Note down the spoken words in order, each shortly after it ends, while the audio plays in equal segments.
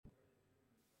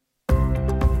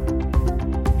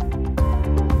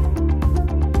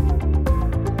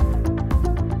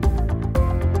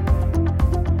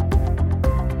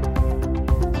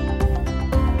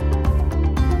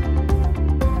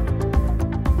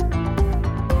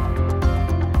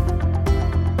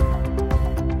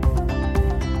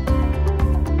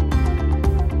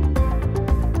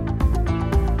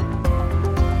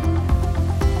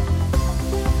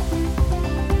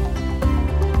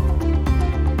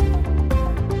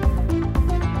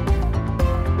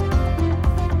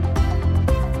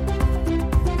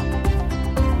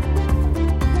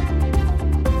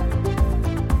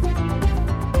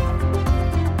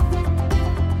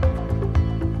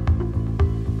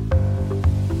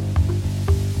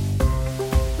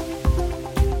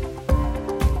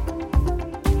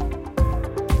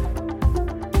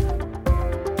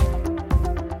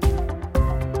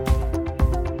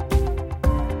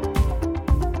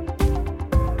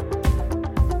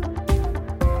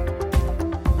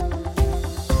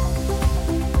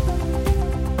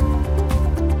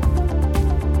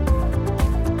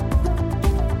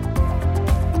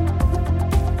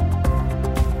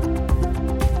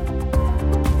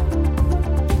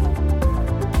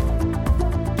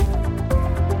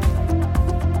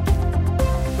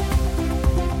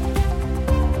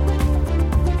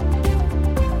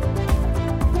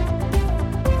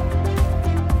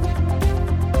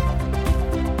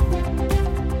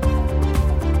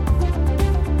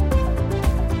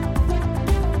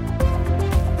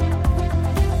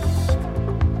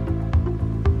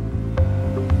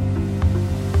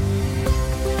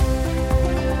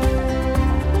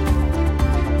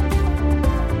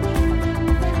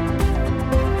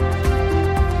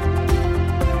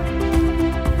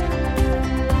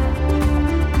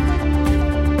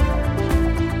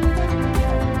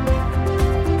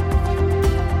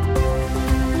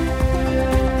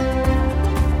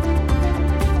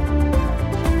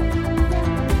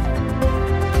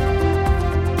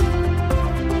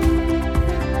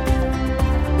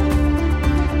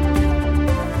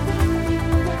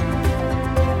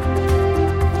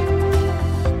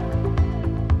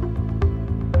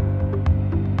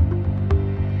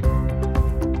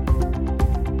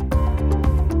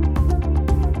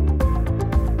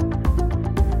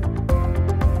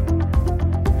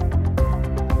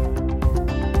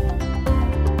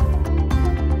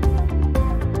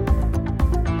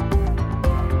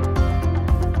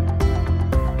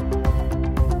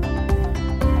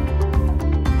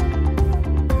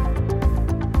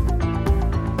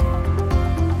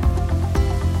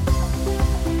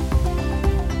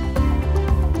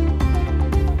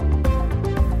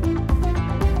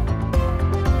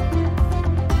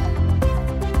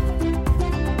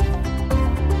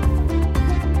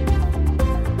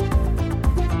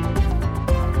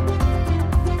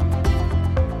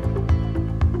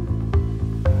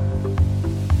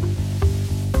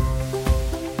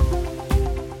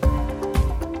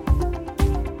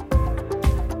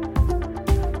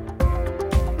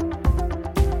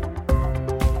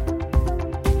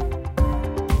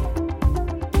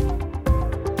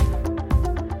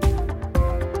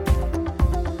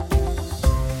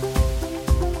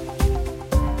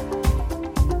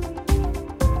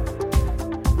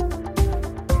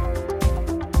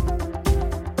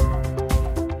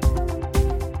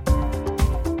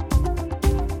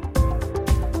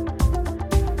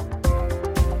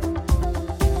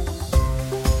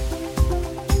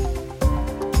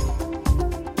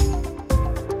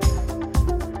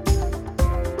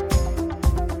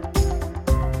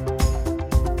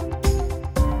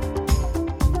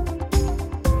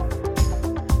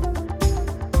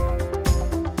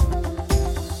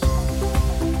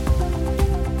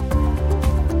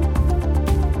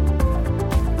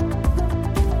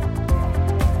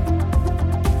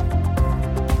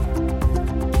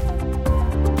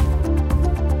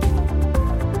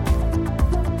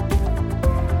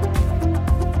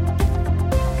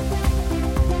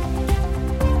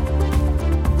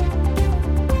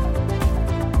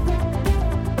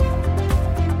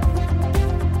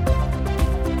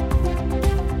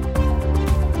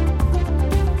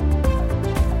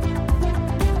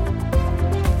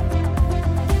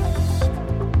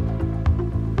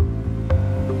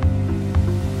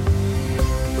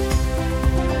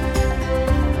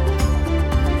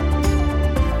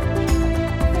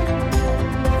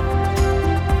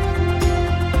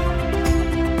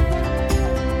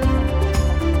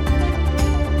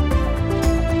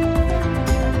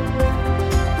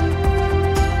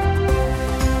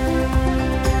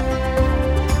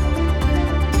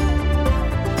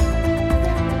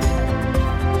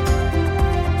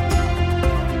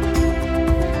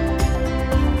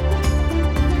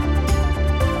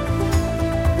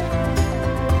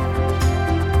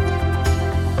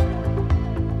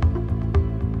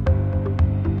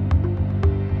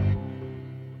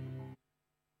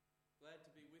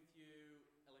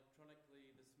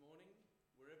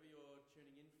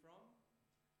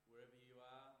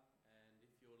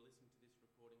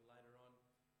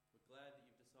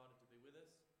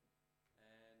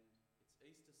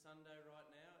Sunday right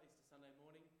now, Easter Sunday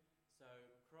morning. So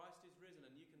Christ is risen,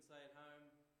 and you can say at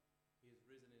home, he is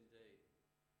risen indeed.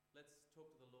 Let's talk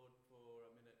to the Lord for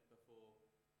a minute before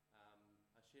I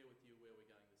share with you where we're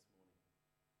going this morning.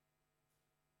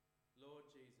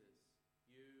 Lord Jesus,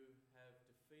 you have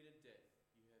defeated death,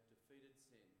 you have defeated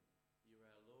sin. You are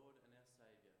our Lord and our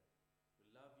Saviour. We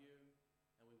love you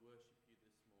and we worship you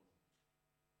this morning.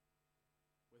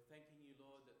 We're thanking you,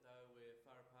 Lord, that though we're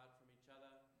far apart from each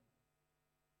other,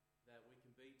 that we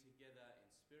can be together in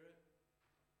spirit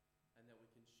and that we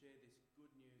can share this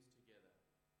good news together.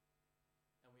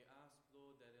 And we ask,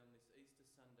 Lord, that on this Easter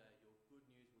Sunday, your good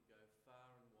news would go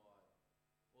far and wide,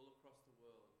 all across the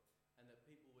world, and that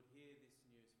people would hear this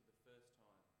news for the first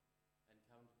time and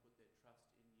come to put their trust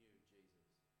in you,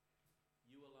 Jesus.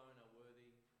 You alone are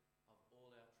worthy of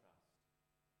all our trust.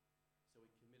 So we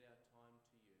commit our time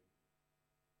to you.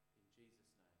 In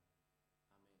Jesus' name, amen.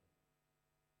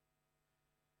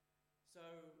 So,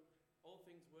 all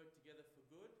things work together for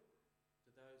good to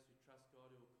those who trust God,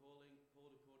 who are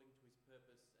called according to his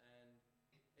purpose. And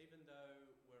even though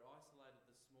we're isolated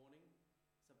this morning,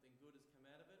 something good has come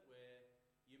out of it, where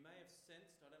you may have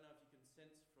sensed, I don't know if you can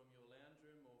sense from your lounge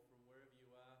room or from wherever you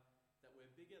are, that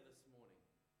we're bigger this morning.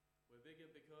 We're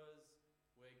bigger because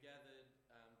we're gathered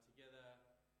together.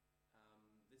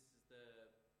 This is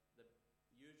the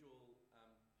usual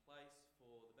place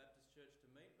for the Baptist Church to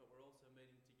meet, but we're also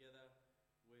meeting together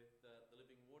with the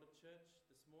Living Water Church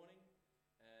this morning,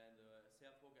 and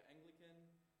South Walker Anglican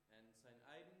and St.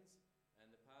 Aidan's,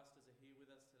 and the pastors are here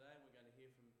with us today, and we're going to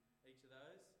hear from each of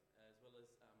those, as well as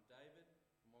David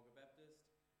from Wagga Baptist.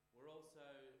 We're also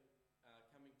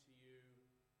coming to you.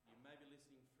 You may be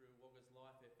listening through Wagga's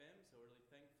Life FM, so we're really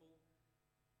thankful.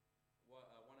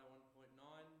 101.9.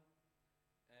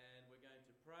 And we're going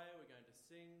to pray, we're going to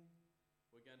sing,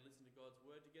 we're going to listen to God's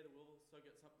word together. We'll also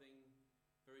get something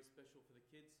very special for the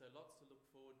kids, so lots to look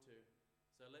forward to.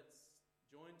 So let's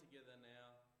join together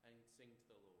now and sing to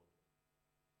the Lord.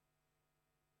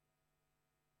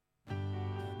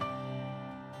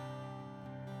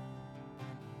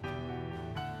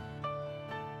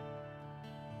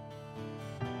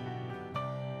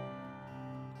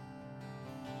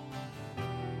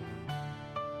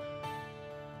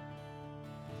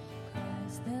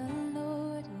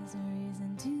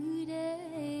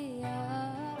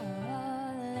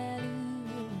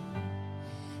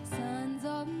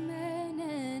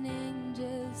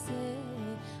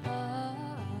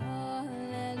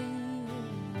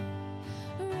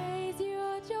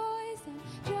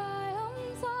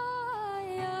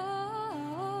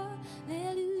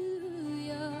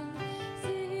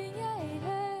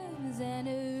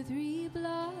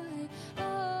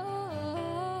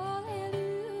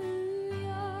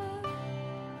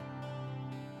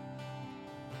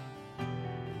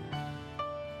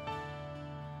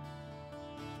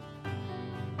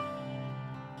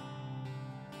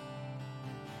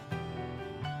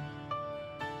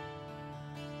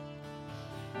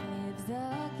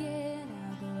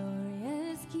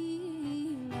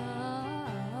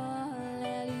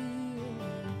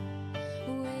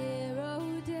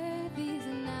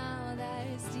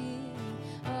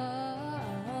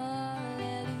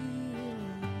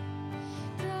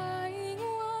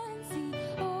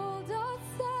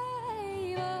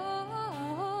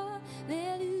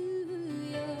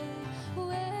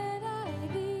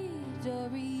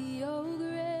 Victory, oh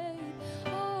great,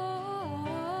 hallelujah.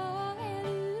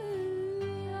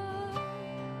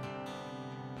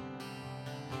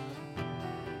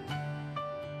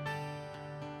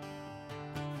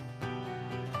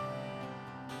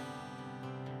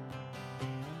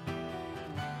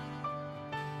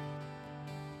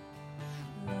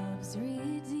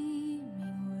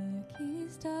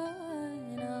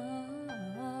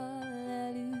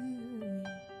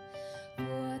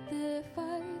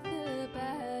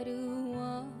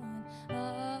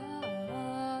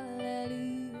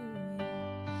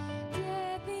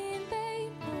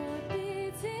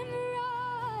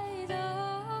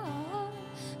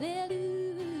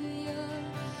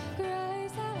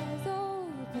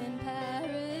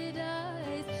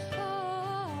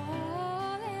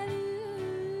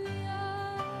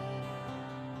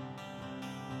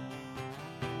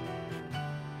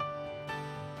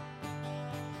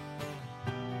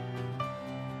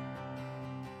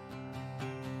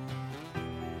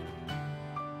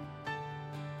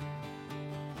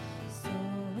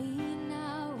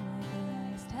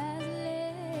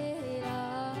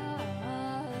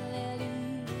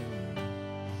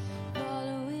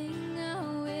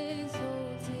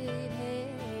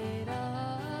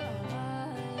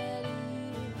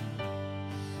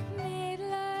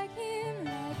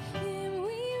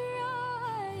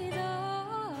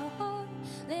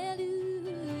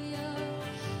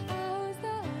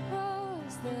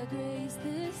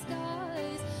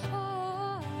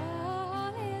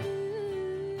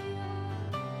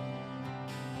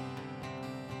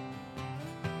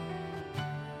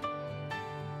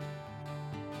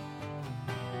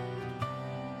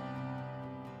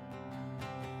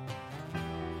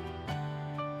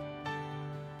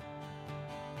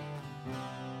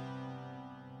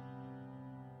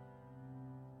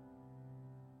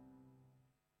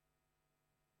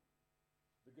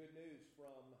 The good news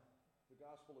from the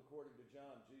Gospel according to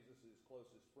John, Jesus'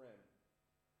 closest friend.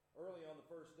 Early on the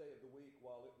first day of the week,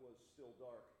 while it was still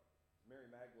dark,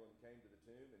 Mary Magdalene came to the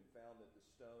tomb and found that the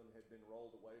stone had been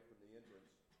rolled away from the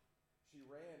entrance. She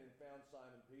ran and found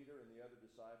Simon Peter and the other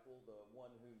disciple, the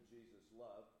one whom Jesus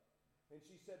loved. And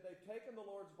she said, "They've taken the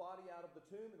Lord's body out of the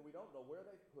tomb, and we don't know where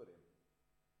they've put him."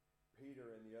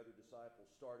 Peter and the other disciple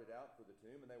started out for the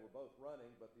tomb, and they were both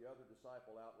running, but the other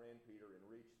disciple outran Peter and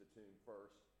reached the tomb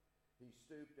first. He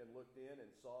stooped and looked in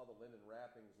and saw the linen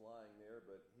wrappings lying there,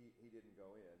 but he didn't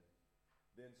go in.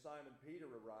 Then Simon Peter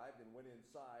arrived and went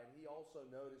inside. He also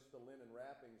noticed the linen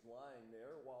wrappings lying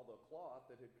there, while the cloth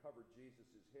that had covered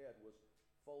Jesus' head was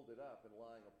folded up and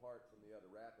lying apart from the other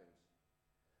wrappings.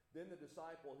 Then the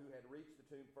disciple who had reached the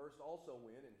tomb first also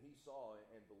went, and he saw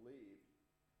and believed.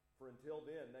 For until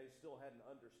then, they still hadn't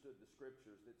understood the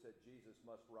scriptures that said Jesus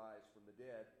must rise from the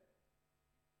dead.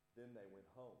 Then they went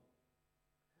home.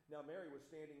 Now Mary was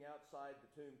standing outside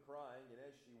the tomb crying, and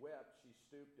as she wept, she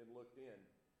stooped and looked in.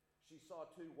 She saw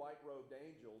two white-robed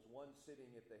angels, one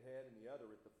sitting at the head and the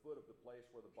other at the foot of the place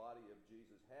where the body of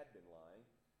Jesus had been lying.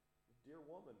 "Dear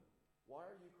woman, why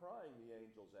are you crying?" the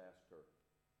angels asked her.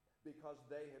 "Because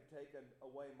they have taken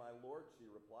away my Lord," she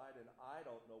replied, "and I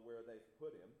don't know where they've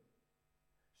put him."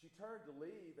 She turned to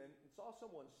leave and saw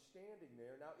someone standing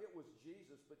there. Now it was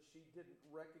Jesus, but she didn't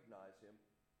recognize him.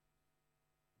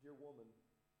 "Dear woman,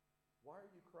 why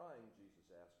are you crying?" Jesus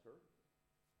asked her.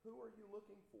 "Who are you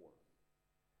looking for?"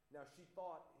 Now she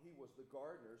thought he was the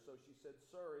gardener, so she said,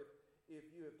 "Sir, if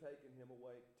you have taken him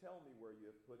away, tell me where you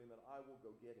have put him, and I will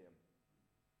go get him."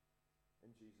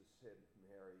 And Jesus said,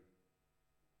 "Mary."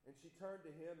 And she turned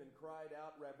to him and cried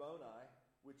out, "Rabboni,"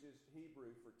 which is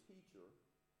Hebrew for teacher.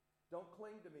 "Don't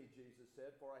cling to me," Jesus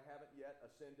said, "for I haven't yet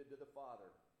ascended to the Father.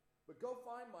 But go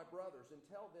find my brothers and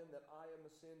tell them that I am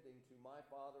ascending to my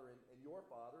Father and your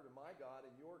Father, to my God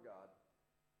and your God."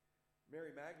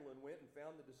 Mary Magdalene went and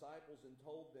found the disciples and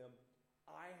told them,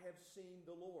 "I have seen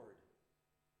the Lord."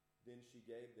 Then she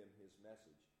gave them his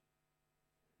message.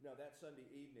 Now that Sunday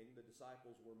evening, the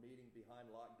disciples were meeting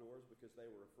behind locked doors because they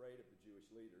were afraid of the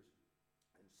Jewish leaders.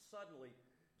 And suddenly,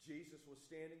 Jesus was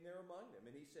standing there among them,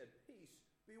 and he said, "Peace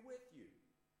be with you."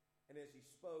 And as he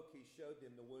spoke, he showed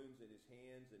them the wounds in his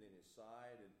hands and in his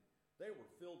side, and they were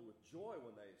filled with joy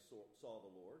when they saw the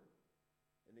Lord.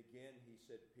 And again he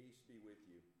said, "Peace be with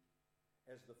you.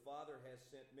 As the Father has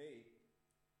sent me,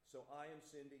 so I am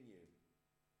sending you."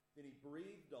 Then he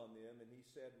breathed on them and he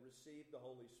said, "Receive the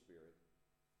Holy Spirit.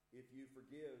 If you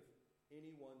forgive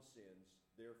anyone's sins,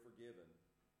 they're forgiven.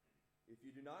 If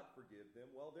you do not forgive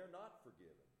them, well, they're not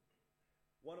forgiven."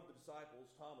 One of the disciples,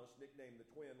 Thomas, nicknamed the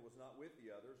twin, was not with the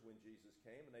others when Jesus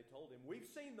came, and they told him, "We've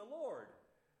seen the Lord."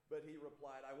 But he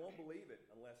replied, "I won't believe it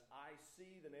unless I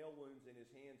see the nail wounds in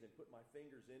his hands and put my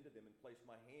fingers into them and place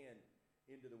my hand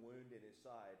into the wound in his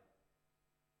side."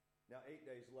 Now 8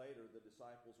 days later, the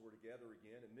disciples were together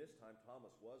again, and this time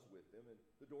Thomas was with them, and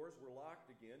the doors were locked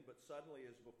again, but suddenly,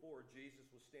 as before,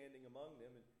 Jesus was standing among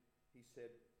them, and he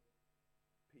said,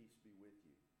 "Peace be with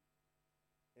you."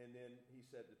 And then he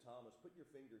said to Thomas, "Put your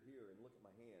finger here and look at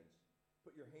my hands.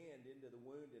 Put your hand into the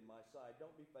wound in my side.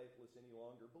 Don't be faithless any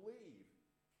longer. Believe."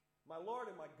 "My Lord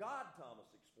and my God," Thomas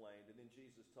explained, and then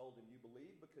Jesus told him, "You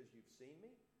believe because you've seen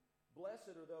me?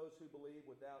 Blessed are those who believe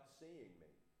without seeing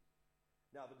me."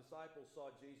 Now the disciples saw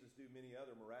Jesus do many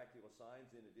other miraculous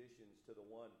signs in addition to the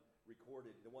ones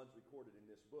recorded in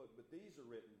this book, but these are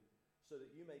written so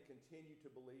that you may continue to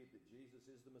believe that Jesus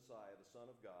is the Messiah, the Son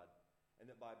of God, and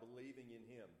that by believing in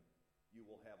him, you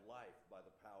will have life by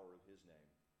the power of his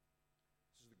name.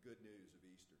 This is the good news of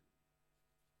Easter.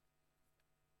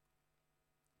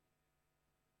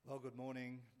 Well, good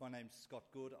morning. My name's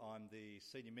Scott Good. I'm the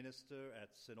senior minister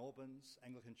at St Albans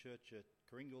Anglican Church at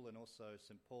Coringal and also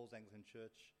St Paul's Anglican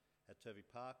Church at Turvey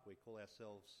Park. We call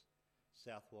ourselves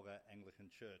South Wagga Anglican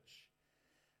Church.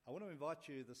 I want to invite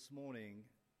you this morning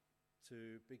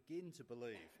to begin to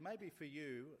believe. Maybe for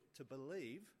you, to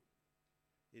believe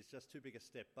is just too big a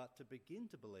step, but to begin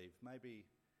to believe, maybe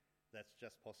that's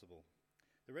just possible.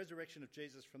 The resurrection of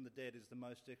Jesus from the dead is the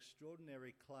most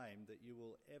extraordinary claim that you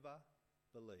will ever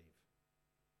believe.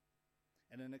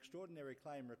 And an extraordinary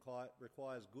claim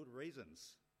requires good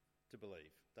reasons to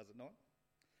believe, does it not?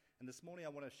 And this morning I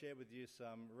want to share with you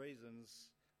some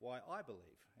reasons why I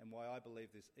believe, and why I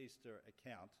believe this Easter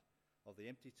account of the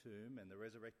empty tomb and the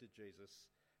resurrected Jesus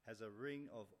has a ring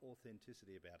of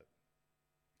authenticity about it.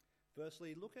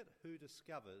 Firstly, look at who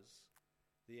discovers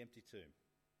the empty tomb.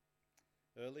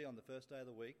 Early on the first day of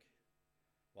the week,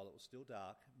 while it was still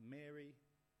dark, Mary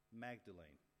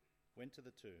Magdalene went to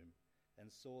the tomb and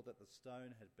saw that the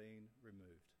stone had been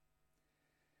removed.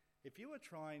 If you were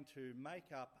trying to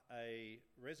make up a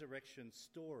resurrection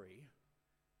story,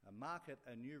 market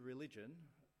a new religion,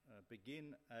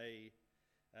 begin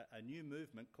a new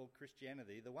movement called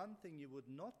Christianity, the one thing you would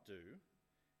not do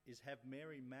is have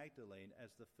Mary Magdalene as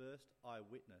the first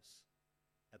eyewitness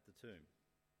at the tomb.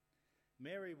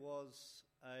 Mary was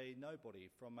a nobody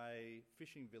from a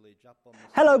fishing village up on the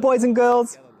Hello, boys and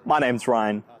girls. Galilee, My name's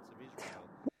Ryan. parts of Israel.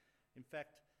 In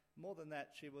fact, more than that,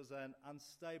 she was an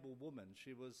unstable woman.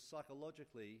 She was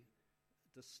psychologically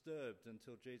disturbed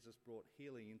until Jesus brought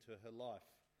healing into her life.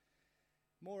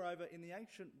 Moreover, in the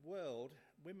ancient world,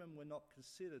 women were not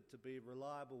considered to be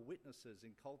reliable witnesses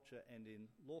in culture and in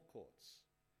law courts.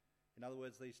 In other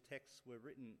words, these texts were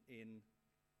written in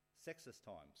sexist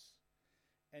times.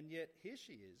 And yet, here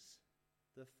she is,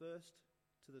 the first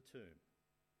to the tomb.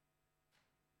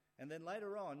 And then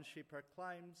later on, she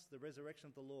proclaims the resurrection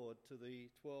of the Lord to the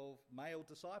 12 male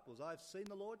disciples. I've seen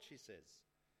the Lord, she says.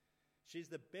 She's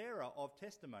the bearer of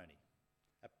testimony,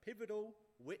 a pivotal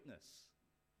witness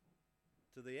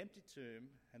to the empty tomb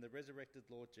and the resurrected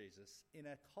Lord Jesus in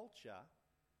a culture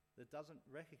that doesn't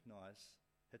recognise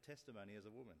her testimony as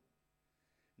a woman.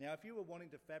 Now, if you were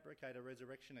wanting to fabricate a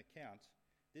resurrection account,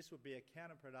 this would be a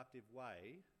counterproductive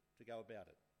way to go about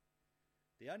it.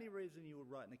 The only reason you would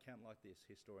write an account like this,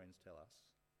 historians tell us,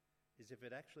 is if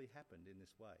it actually happened in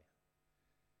this way.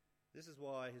 This is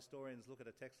why historians look at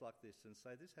a text like this and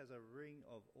say this has a ring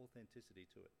of authenticity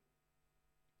to it.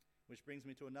 Which brings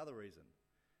me to another reason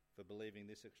for believing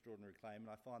this extraordinary claim,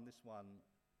 and I find this one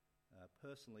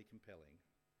personally compelling: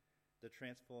 the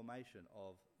transformation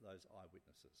of those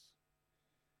eyewitnesses.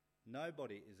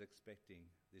 Nobody is expecting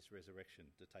this resurrection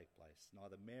to take place,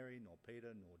 neither Mary, nor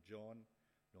Peter, nor John,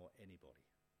 nor anybody.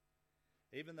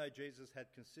 Even though Jesus had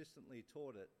consistently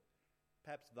taught it,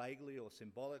 perhaps vaguely or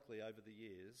symbolically over the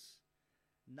years,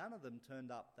 none of them turned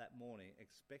up that morning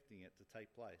expecting it to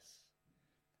take place.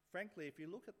 Frankly, if you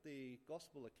look at the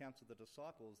gospel accounts of the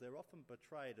disciples, they're often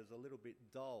portrayed as a little bit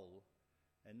dull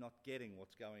and not getting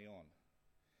what's going on.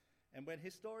 And when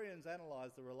historians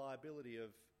analyse the reliability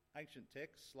of ancient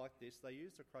texts like this, they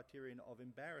use the criterion of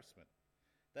embarrassment.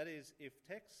 That is, if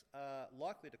texts are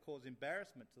likely to cause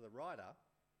embarrassment to the writer,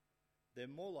 they're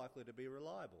more likely to be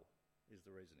reliable, is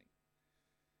the reasoning.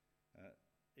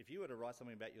 If you were to write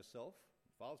something about yourself,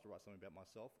 if I was to write something about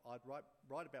myself, I'd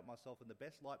write about myself in the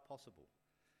best light possible.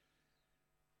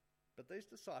 But these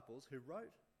disciples who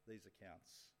wrote these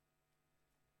accounts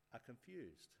are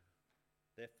confused.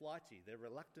 They're flighty, they're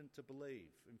reluctant to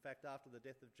believe. In fact, after the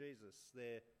death of Jesus,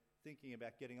 they're thinking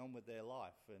about getting on with their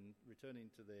life and returning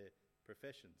to their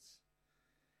professions.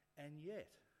 And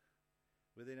yet,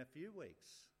 within a few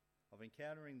weeks of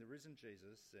encountering the risen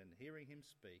Jesus and hearing him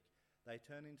speak, they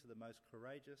turn into the most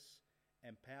courageous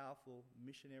and powerful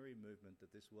missionary movement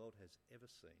that this world has ever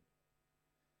seen.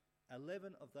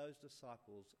 11 of those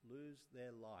disciples lose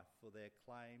their life for their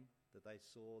claim that they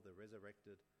saw the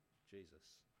resurrected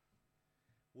Jesus.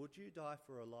 Would you die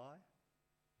for a lie?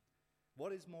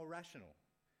 What is more rational?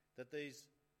 That these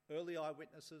early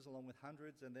eyewitnesses, along with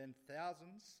hundreds and then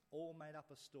thousands, all made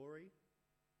up a story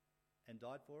and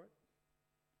died for it?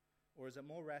 Or is it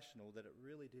more rational that it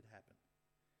really did happen?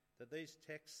 That these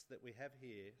texts that we have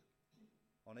here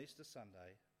on Easter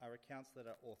Sunday are accounts that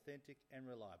are authentic and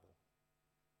reliable?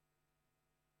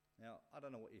 Now, I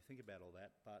don't know what you think about all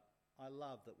that, but I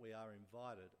love that we are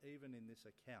invited, even in this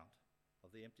account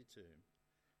of the empty tomb,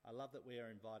 I love that we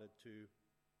are invited to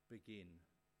begin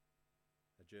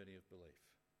a journey of belief.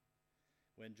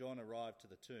 When John arrived to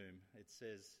the tomb, it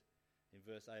says in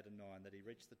verse 8 and 9 that he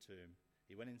reached the tomb,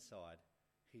 he went inside,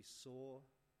 he saw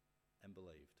and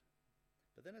believed.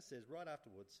 But then it says right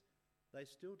afterwards, they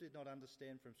still did not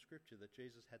understand from Scripture that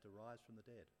Jesus had to rise from the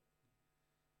dead.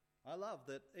 I love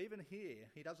that even here,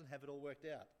 he doesn't have it all worked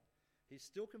out. He's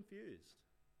still confused.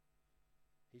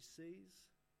 He sees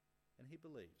and he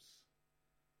believes.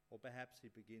 Or perhaps he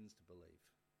begins to believe.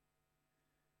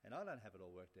 And I don't have it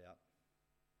all worked out.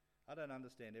 I don't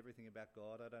understand everything about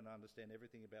God. I don't understand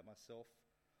everything about myself.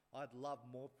 I'd love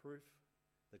more proof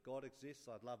that God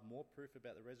exists. I'd love more proof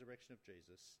about the resurrection of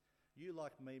Jesus. You,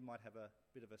 like me, might have a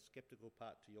bit of a sceptical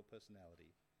part to your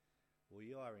personality. Well,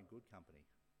 you are in good company.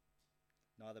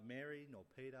 Neither Mary, nor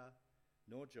Peter,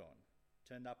 nor John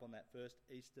turned up on that first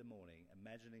Easter morning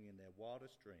imagining in their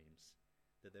wildest dreams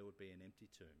that there would be an empty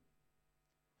tomb.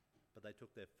 But they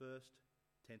took their first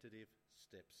tentative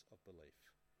steps of belief,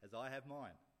 as I have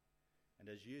mine, and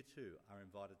as you too are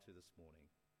invited to this morning,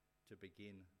 to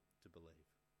begin to believe.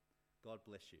 God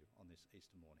bless you on this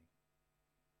Easter morning.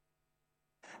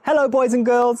 Hello, boys and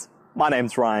girls. My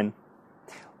name's Ryan.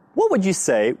 What would you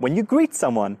say when you greet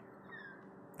someone?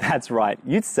 That's right,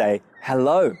 you'd say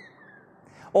hello.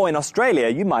 Or in Australia,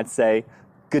 you might say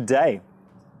good day.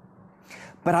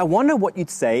 But I wonder what you'd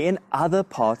say in other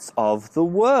parts of the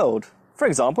world. For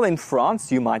example, in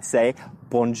France, you might say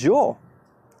bonjour.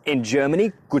 In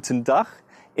Germany, guten Tag.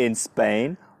 In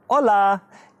Spain, hola.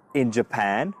 In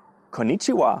Japan,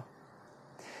 konnichiwa.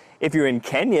 If you're in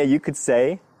Kenya, you could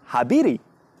say habiri.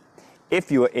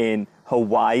 If you're in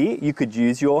Hawaii, you could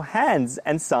use your hands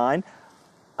and sign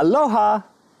aloha.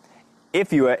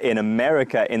 If you were in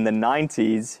America in the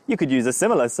 90s, you could use a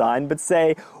similar sign but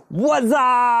say, what's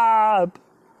up?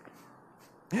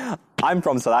 I'm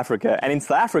from South Africa, and in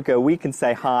South Africa, we can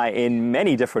say hi in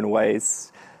many different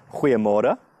ways.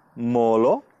 Goeiemorgen,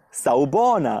 molo,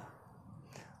 sawubona.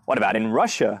 What about in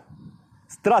Russia?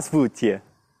 Здравствуйте.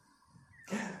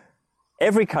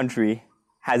 Every country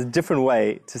has a different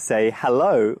way to say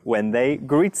hello when they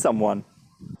greet someone.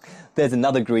 There's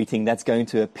another greeting that's going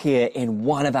to appear in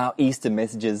one of our Easter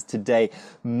messages today.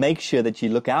 Make sure that you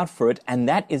look out for it, and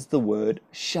that is the word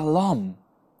shalom.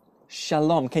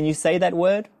 Shalom. Can you say that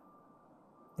word?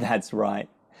 That's right.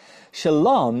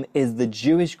 Shalom is the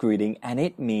Jewish greeting, and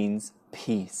it means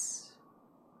peace.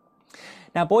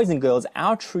 Now, boys and girls,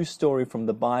 our true story from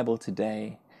the Bible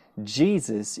today,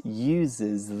 Jesus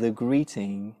uses the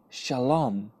greeting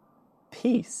shalom,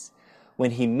 peace,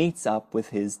 when he meets up with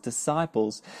his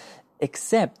disciples.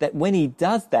 Except that when he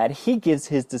does that, he gives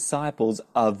his disciples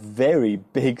a very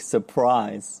big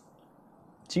surprise.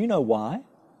 Do you know why?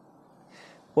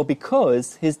 Well,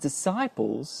 because his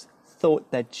disciples thought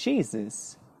that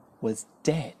Jesus was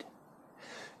dead.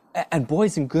 And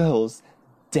boys and girls,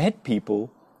 dead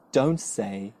people don't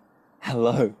say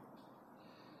hello.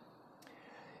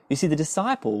 You see, the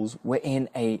disciples were in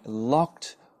a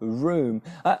locked room.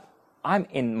 I'm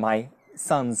in my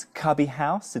son's cubby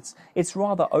house. It's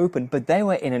rather open, but they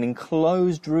were in an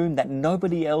enclosed room that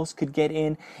nobody else could get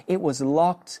in. It was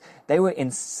locked. They were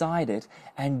inside it,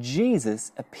 and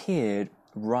Jesus appeared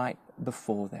right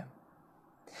before them.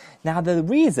 Now, the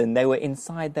reason they were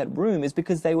inside that room is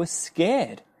because they were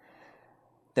scared.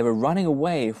 They were running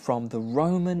away from the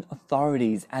Roman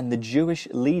authorities and the Jewish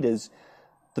leaders,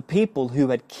 the people who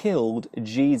had killed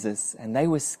Jesus, and they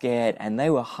were scared and they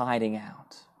were hiding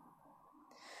out.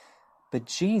 But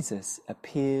Jesus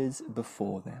appears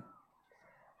before them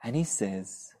and he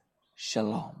says,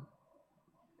 Shalom.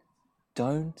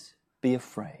 Don't be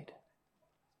afraid.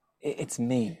 It's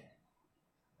me,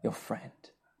 your friend.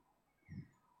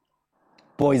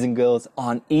 Boys and girls,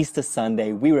 on Easter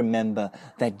Sunday, we remember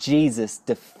that Jesus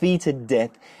defeated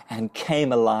death and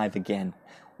came alive again.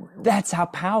 That's how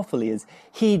powerful he is.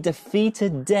 He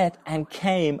defeated death and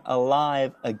came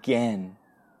alive again.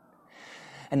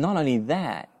 And not only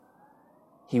that,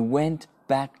 he went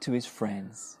back to his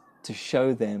friends to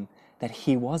show them that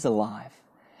he was alive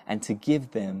and to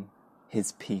give them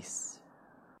his peace.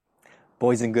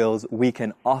 Boys and girls, we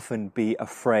can often be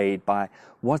afraid by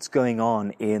what's going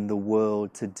on in the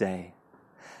world today.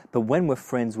 But when we're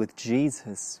friends with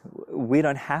Jesus, we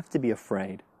don't have to be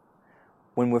afraid.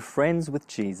 When we're friends with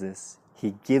Jesus,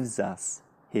 he gives us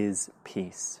his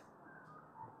peace.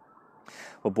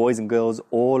 Well, boys and girls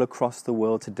all across the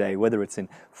world today, whether it's in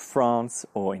France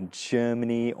or in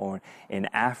Germany or in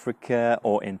Africa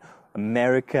or in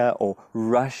America or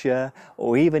Russia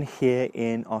or even here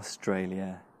in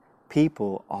Australia,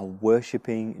 people are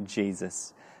worshiping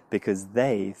Jesus because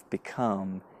they've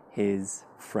become his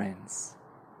friends.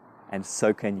 And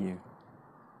so can you.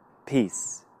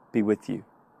 Peace be with you.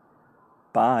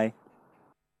 Bye.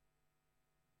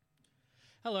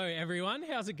 Hello, everyone.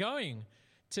 How's it going?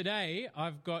 Today,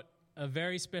 I've got a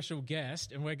very special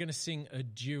guest, and we're going to sing a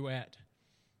duet.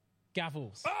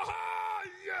 Gaffles. Aha!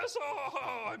 Yes!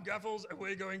 Oh, I'm Gaffles, and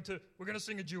we're going to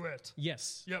sing a duet.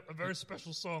 Yes. Yep, a very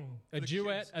special song. A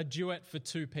duet for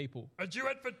two people. A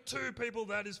duet for two people,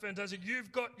 that is fantastic.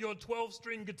 You've got your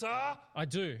 12-string guitar. I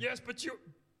do. Yes, but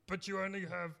you only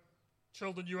have,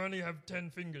 Sheldon, you only have 10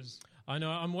 fingers. I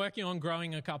know, I'm working on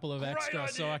growing a couple of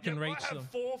extras so I can reach them. I have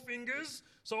 4 fingers,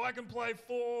 so I can play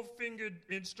 4-fingered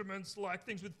instruments, like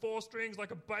things with 4 strings,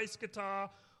 like a bass guitar,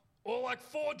 or like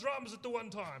 4 drums at the one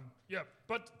time. Yep.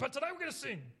 But today we're going to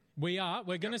sing.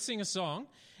 We're going to sing a song,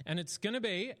 and it's going to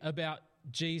be about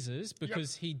Jesus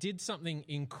because he did something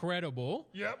incredible.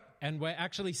 Yep. And we're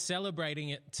actually celebrating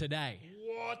it today.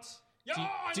 What? Yeah,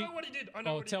 I know what he did.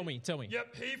 Tell me.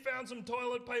 Yep, he found some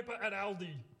toilet paper at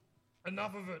Aldi.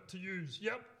 Enough of it to use.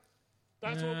 Yep.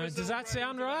 That's what we're does that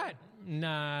sound today. right? No.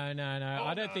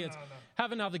 I don't think it's... No.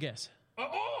 Have another guess.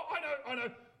 I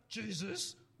know.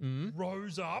 Jesus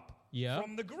rose up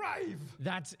from the grave.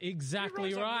 That's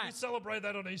exactly right. We celebrate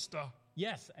that on Easter.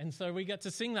 Yes, and so we get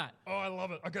to sing that. Oh, I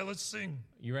love it. Okay, let's sing.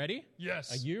 You ready?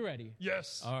 Yes. Are you ready?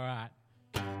 Yes. All right.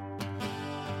 Oh,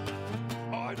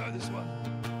 I know this one.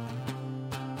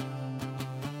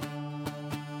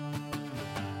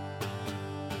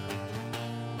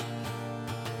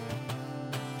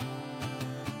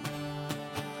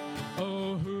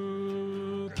 Oh,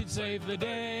 who can save the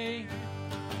day?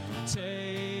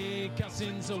 Take our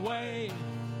sins away.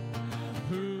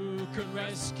 Who can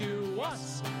rescue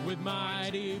us with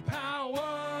mighty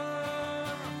power?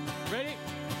 Ready?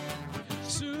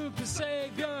 Super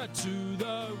Savior to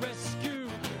the rescue.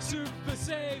 Super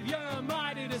Savior,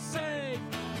 mighty to save.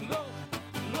 Look,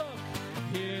 look,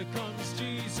 here comes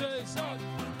Jesus up,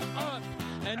 up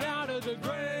and out of the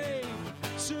grave.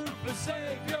 Super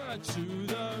Savior to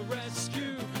the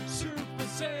rescue. Super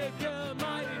Savior,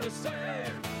 mighty to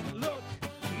save. Look,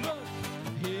 look,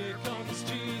 here comes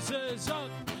Jesus up,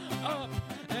 up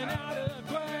and out of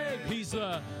the grave. He's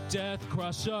the death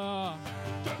crusher,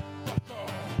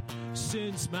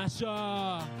 sin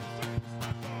smasher.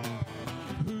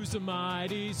 Who's the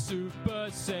mighty super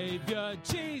savior?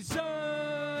 Jesus.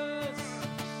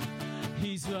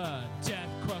 He's the death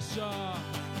crusher,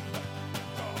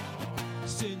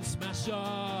 sin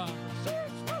smasher.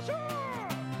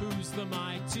 Who's the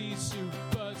mighty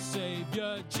super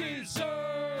savior? Jesus.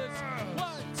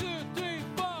 1, 2, 3,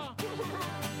 4.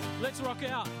 Let's rock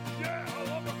out. Yeah, I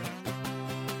love it.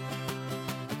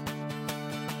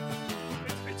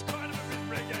 It's kind of a bit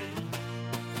reggae.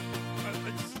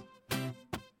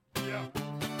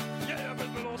 Yeah,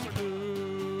 but also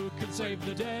Who can save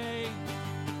the day?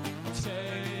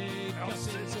 Take our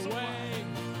sins away.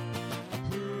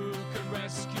 Who can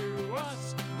rescue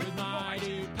us with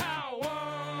mighty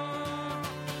power?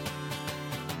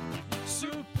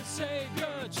 Super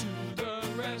Savior to the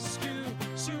rescue.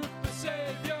 Super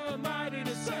Savior, mighty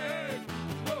to save.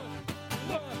 Look,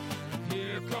 look,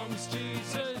 here comes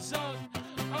Jesus up,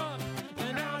 up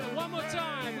and out. And one more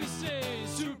time we sing.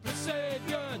 Super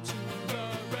Savior to the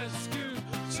rescue.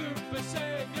 Super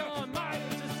Savior,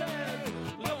 mighty to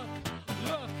save. Look,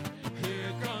 look,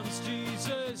 here comes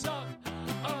Jesus up,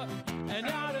 up and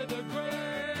out of the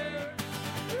grave.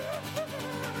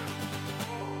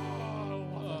 I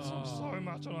love that song so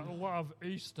much, and I love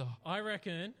Easter. I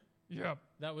reckon Yeah.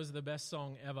 that was the best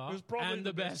song ever. It was probably and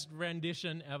the the best. best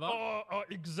rendition ever. Oh,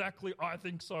 exactly. I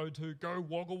think so too. Go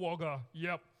Wagga Wagga.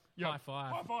 Yep. High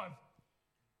five. High five.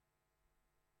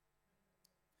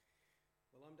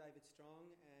 Well, I'm David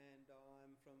Strong and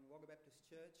I'm from Wagga Baptist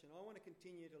Church, and I want to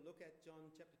continue to look at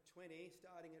John chapter 20,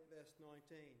 starting at verse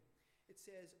 19. It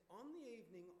says, "On the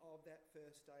evening of that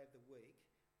first day of the week,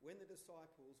 when the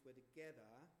disciples were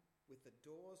together with the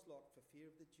doors locked for fear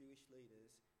of the Jewish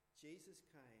leaders, Jesus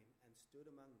came and stood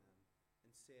among them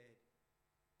and said,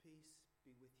 'Peace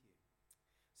be with you.'"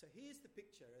 So here's the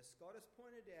picture. As Scott has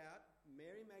pointed out,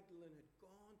 Mary Magdalene had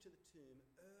gone to the tomb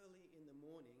early in the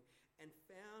morning and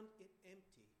found it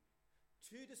empty.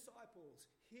 2 disciples,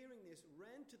 hearing this,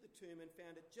 ran to the tomb and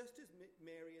found it just as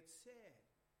Mary had said.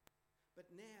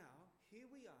 But now, here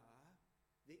we are,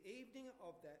 the evening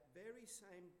of that very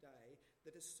same day,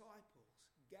 the disciples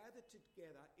gathered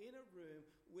together in a room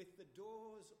with the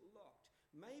doors locked.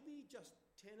 Maybe just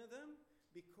 10 of them,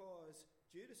 because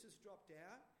Judas has dropped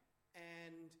out,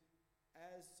 and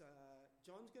as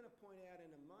John's going to point out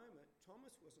in a moment,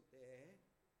 Thomas wasn't there.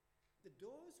 The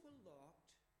doors were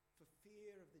locked for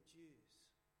fear of the Jews.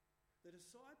 The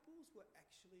disciples were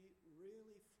actually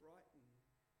really frightened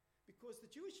because the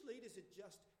Jewish leaders had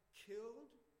just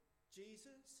killed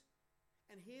Jesus,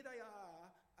 and here they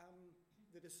are,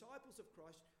 the disciples of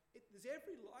Christ. There's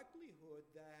every likelihood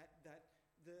that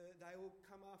they will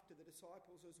come after the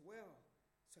disciples as well.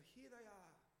 So here they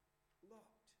are,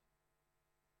 locked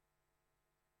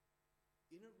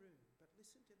in a room. But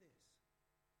listen to this.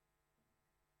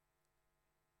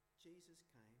 Jesus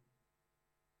came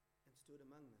and stood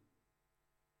among them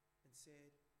and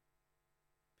said,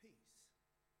 "Peace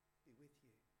be with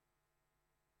you."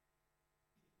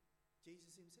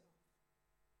 Jesus himself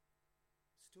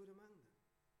stood among them.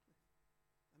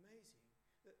 Amazing.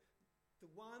 The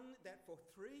one that for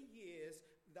 3 years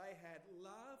they had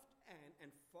loved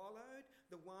and followed,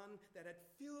 the one that had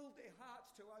filled their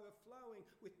hearts to overflowing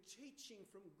with teaching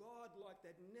from God like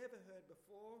they'd never heard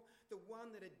before, the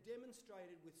one that had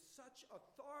demonstrated with such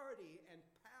authority and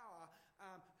power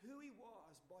who he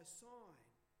was by sign.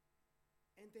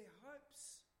 And their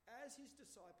hopes as his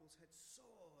disciples had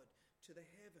soared to the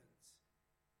heavens.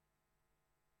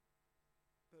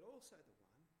 But also the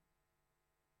one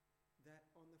that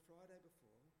on the Friday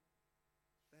before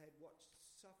they had watched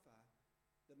suffer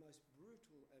the most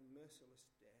brutal and merciless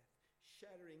death,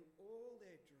 shattering all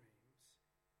their dreams.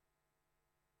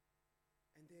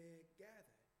 And they're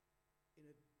gathered in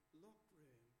a locked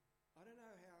room. I don't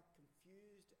know how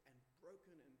confused and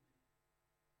broken and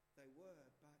they were,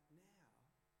 but now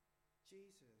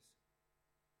Jesus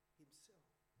himself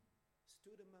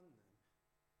stood among them.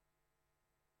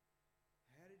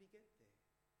 How did he get there?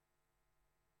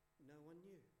 No one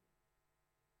knew.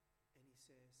 And he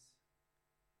says,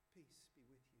 "Peace be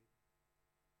with you."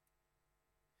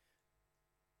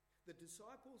 The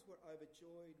disciples were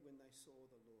overjoyed when they saw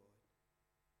the Lord,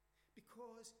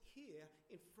 because here,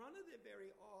 in front of their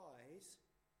very eyes,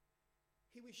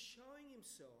 he was showing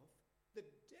himself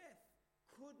that death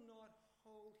could not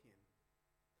hold him.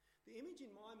 The image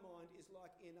in my mind is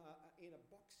like in a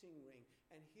boxing ring,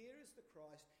 and here is the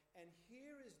Christ, and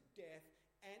here is death,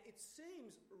 and it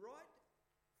seems right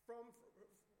from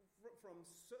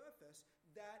surface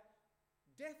that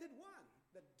death had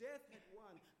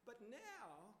won, But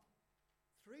now,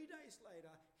 3 days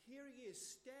later, here he is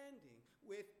standing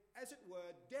with, as it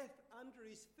were, death under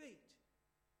his feet.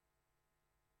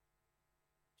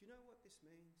 Do you know what this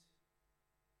means?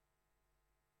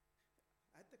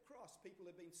 At the cross, people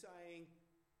have been saying,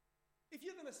 if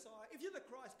you're the Messiah, if you're the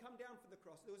Christ, come down from the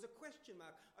cross. There was a question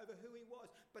mark over who he was.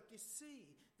 But you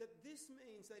see that this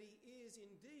means that he is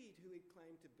indeed who he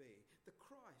claimed to be, the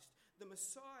Christ, the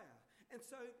Messiah. And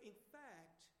so, in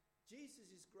fact,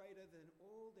 Jesus is greater than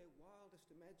all their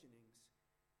wildest imaginings.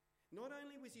 Not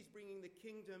only was he bringing the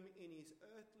kingdom in his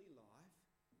earthly life,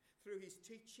 through his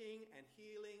teaching and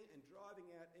healing and driving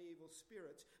out evil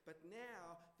spirits, but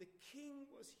now the king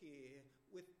was here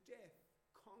with death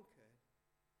conquered.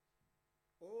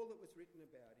 All that was written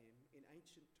about him in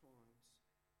ancient times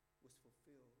was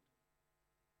fulfilled.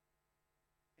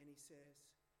 And he says,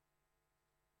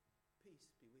 "Peace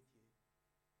be with you."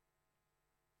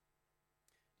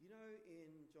 Do you know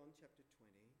in John chapter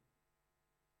 20,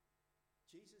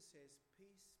 Jesus says,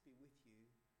 "Peace be with you"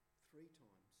 3 times.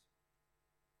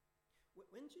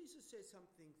 When Jesus says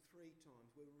something 3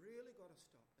 times, we've really got to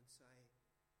stop and say,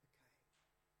 okay,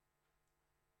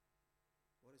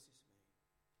 what does this mean?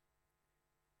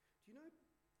 Do you know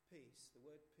peace, the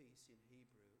word peace in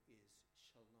Hebrew is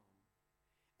shalom.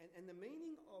 And the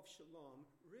meaning of shalom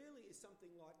really is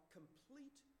something like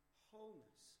complete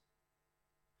wholeness,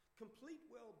 complete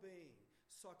well-being,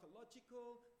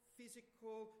 psychological,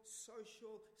 physical,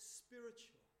 social,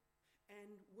 spiritual.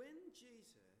 And when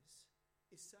Jesus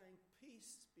is saying,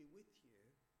 "Peace be with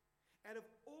you," out of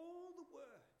all the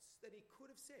words that he could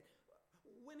have said,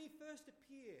 when he first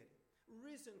appeared,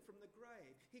 risen from the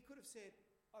grave, he could have said,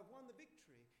 "I've won the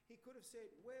victory." He could have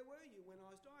said, "Where were you when I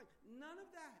was dying?" None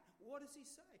of that. What does he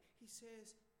say? He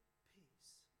says,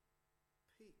 "Peace,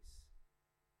 peace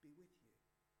be with you."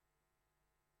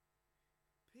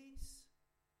 Peace,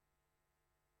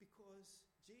 because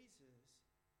Jesus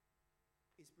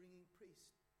is bringing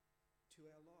peace to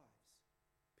our lives,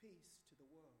 peace to the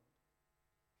world.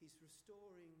 He's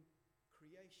restoring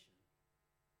creation.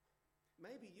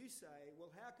 Maybe you say,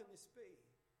 "Well, how can this be?"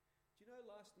 Do you know,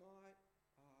 last night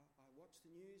I watched the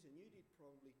news, and you did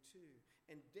probably too,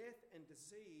 and death and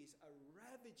disease are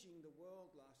ravaging the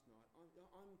world last night.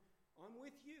 I'm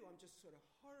with you. I'm just sort of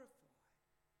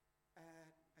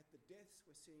horrified at the deaths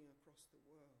we're seeing across the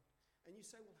world. And you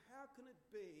say, "Well, how can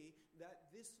it be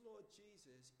that this Lord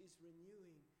Jesus is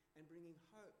renewing and bringing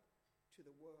hope to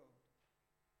the world?"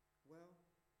 Well,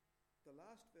 the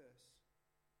last verse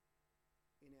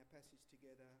in our passage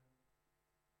together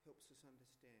helps us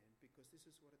understand, because this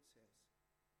is what it says.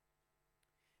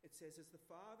 It says, "As the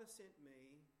Father sent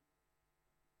me,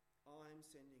 I'm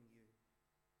sending you."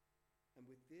 And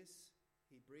with this,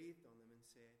 he breathed on them and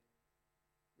said,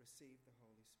 "Receive the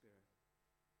Holy Spirit."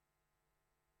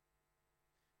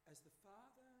 As the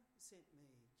Father sent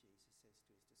me, Jesus says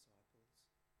to his disciples,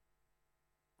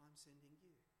 I'm sending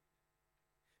you.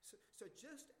 So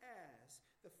just as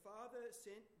the Father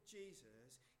sent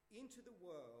Jesus into the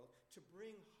world to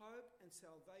bring hope and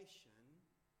salvation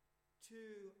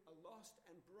to a lost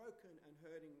and broken and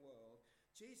hurting world,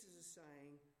 Jesus is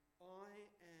saying, I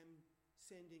am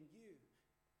sending you.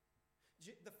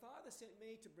 The Father sent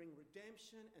me to bring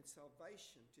redemption and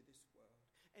salvation to this world.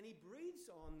 And he breathes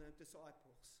on the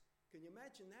disciples. Can you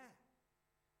imagine that?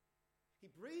 He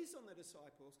breathes on the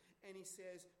disciples and he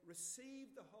says,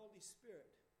 receive the Holy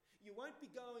Spirit. You won't be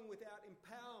going without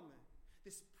empowerment.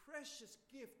 This precious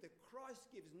gift that Christ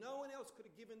gives. No one else could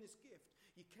have given this gift.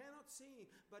 You cannot see him,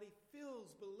 but he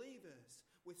fills believers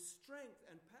with strength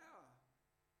and power.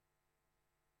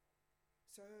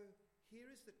 So here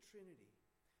is the Trinity.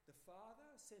 The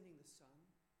Father sending the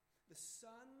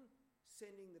Son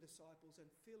sending the disciples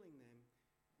and filling them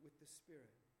with the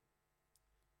Spirit.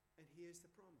 And here's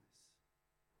the promise.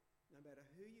 No matter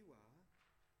who you are,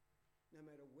 no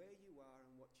matter where you are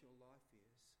and what your life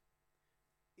is,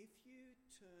 if you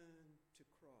turn to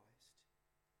Christ,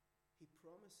 he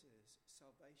promises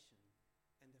salvation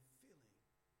and the filling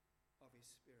of his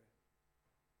Spirit.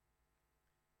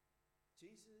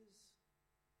 Jesus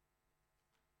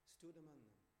stood among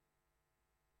them.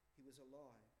 He was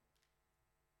alive.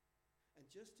 And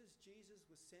just as Jesus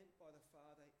was sent by the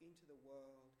Father into the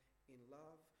world in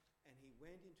love, and he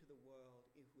went into the world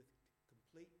with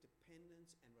complete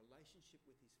dependence and relationship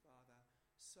with his Father,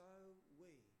 so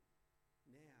we,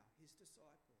 now his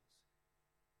disciples,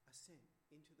 are sent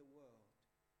into the world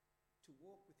to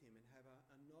walk with him and have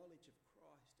a knowledge of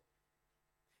Christ.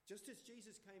 Just as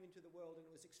Jesus came into the world and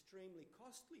it was extremely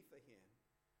costly for him,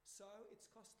 so it's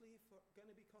going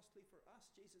to be costly for us.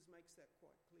 Jesus makes that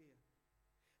quite clear.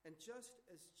 And just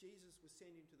as Jesus was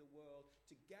sent into the world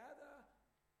to gather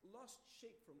lost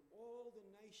sheep from all the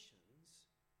nations,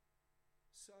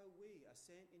 so we are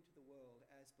sent into the world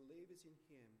as believers in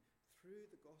him through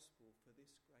the gospel for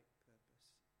this great purpose.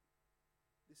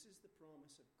 This is the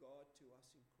promise of God to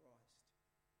us in Christ,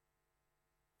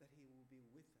 that he will be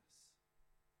with us,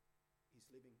 his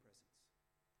living presence.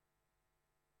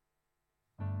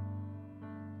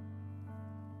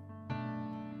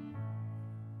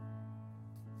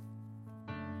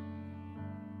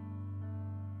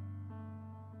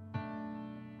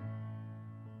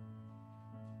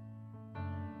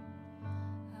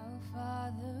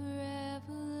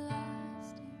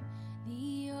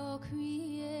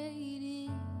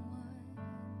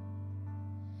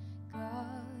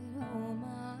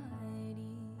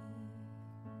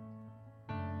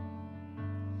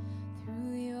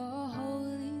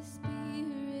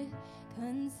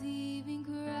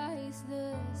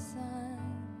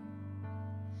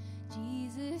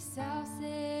 Our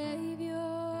Savior,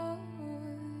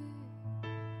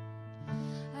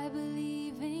 I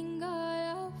believe in God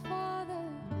our Father,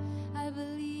 I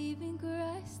believe in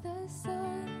Christ the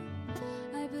Son,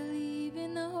 I believe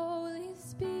in the Holy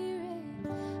Spirit,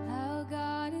 our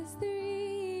God is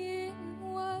three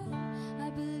in one. I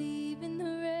believe in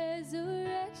the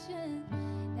resurrection,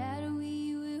 that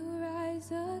we will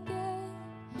rise again,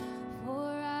 for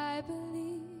I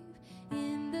believe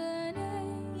in the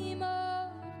name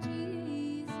of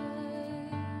Jesus.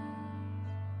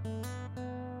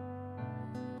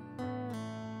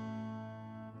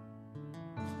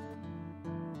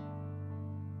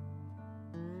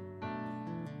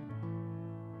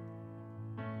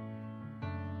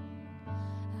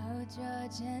 Our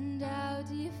judge and our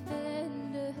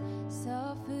defender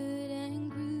suffered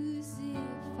and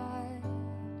crucified.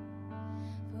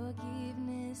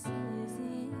 Forgiveness is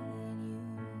in you.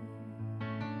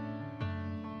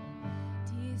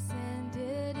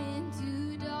 Descended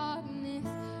into darkness,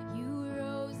 you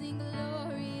rose in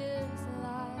glorious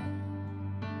light,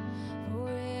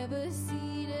 forever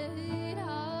seated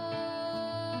high.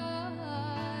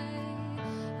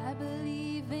 I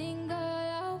believe in God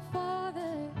our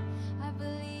Father, I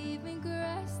believe in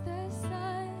Christ the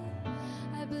Son,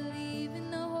 I believe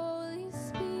in the Holy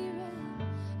Spirit,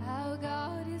 our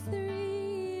God is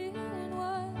three in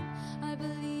one. I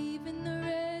believe in the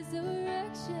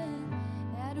resurrection,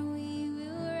 that we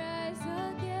will rise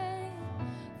again,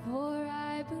 for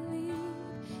I believe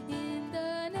in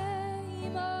the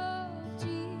name of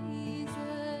Jesus.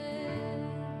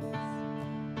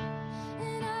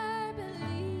 And I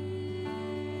believe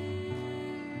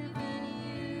in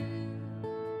you.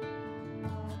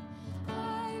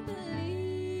 I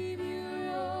believe you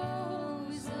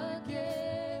rose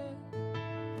again.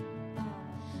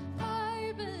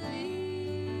 I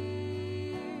believe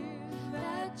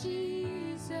that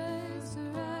Jesus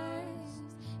Christ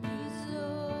is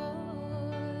Lord.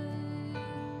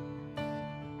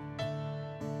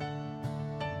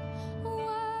 Oh,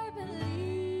 I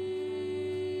believe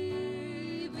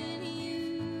in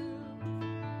you,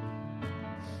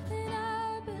 and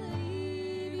I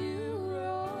believe you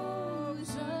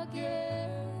rose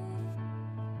again.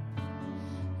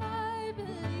 I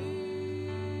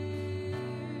believe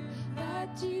that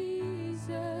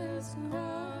Jesus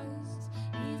Christ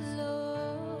is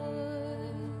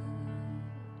Lord.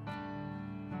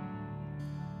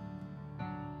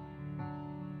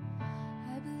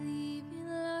 I believe in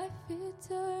life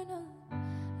eternal.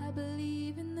 I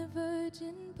believe in the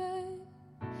virgin birth.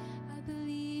 I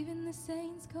believe in the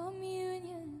saints'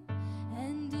 communion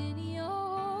and in your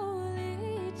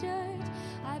holy church.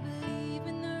 I believe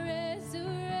in the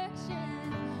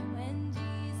resurrection when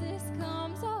Jesus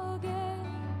comes again.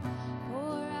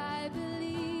 For I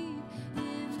believe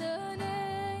in the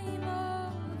name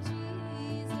of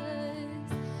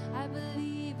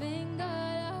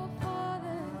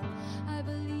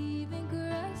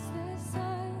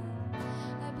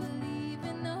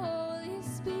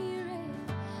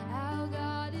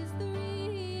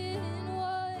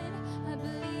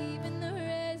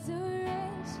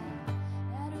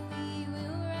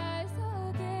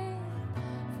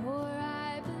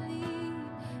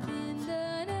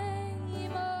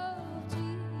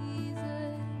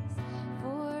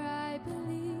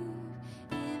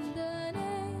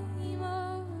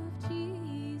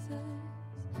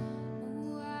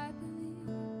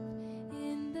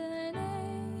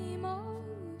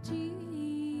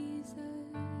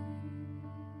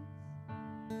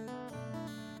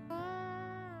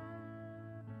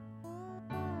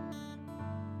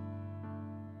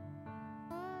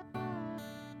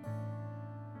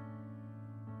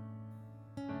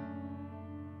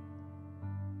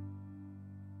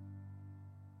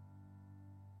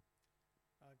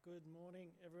Good morning,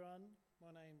 everyone.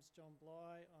 My name's John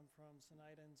Bly. I'm from St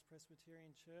Aidan's Presbyterian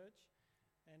Church,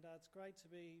 and it's great to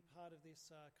be part of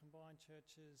this Combined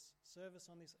Churches service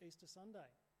on this Easter Sunday.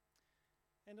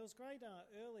 And it was great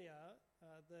earlier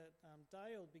that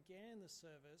Dale began the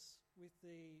service with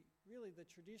the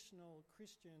traditional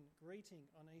Christian greeting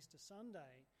on Easter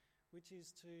Sunday, which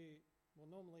is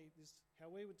normally this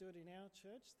how we would do it in our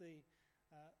church.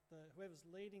 Whoever's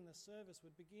leading the service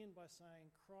would begin by saying,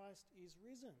 "Christ is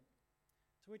risen,"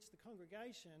 to which the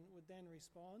congregation would then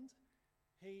respond,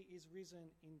 "He is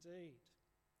risen indeed."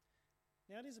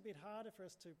 Now, it is a bit harder for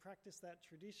us to practice that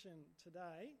tradition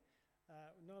today.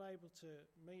 We're not able to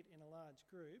meet in a large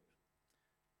group.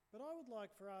 But I would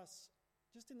like for us,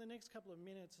 just in the next couple of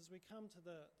minutes, as we come to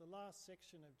the last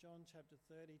section of John chapter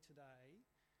 30 today,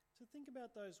 to think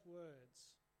about those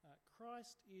words,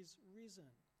 Christ is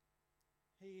risen.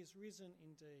 He is risen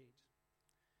indeed.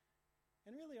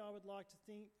 And really I would like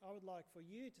for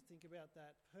you to think about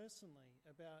that personally,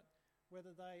 about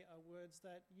whether they are words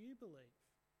that you believe.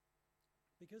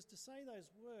 Because to say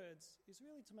those words is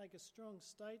really to make a strong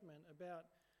statement about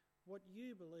what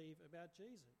you believe about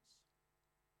Jesus.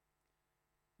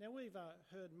 Now, we've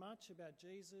heard much about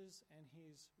Jesus and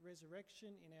his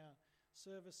resurrection in our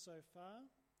service so far.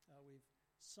 We've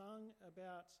sung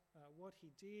about what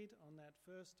he did on that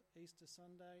first Easter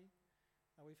Sunday.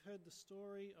 We've heard the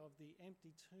story of the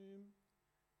empty tomb,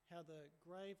 how the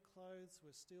grave clothes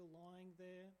were still lying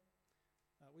there.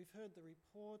 We've heard the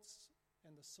reports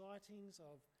and the sightings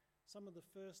of some of the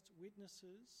first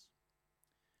witnesses.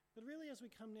 But really, as we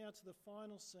come now to the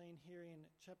final scene here in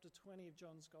chapter 20 of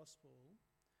John's Gospel,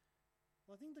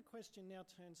 I think the question now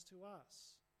turns to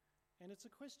us, and it's a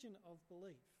question of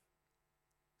belief.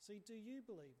 See, do you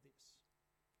believe this?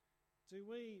 Do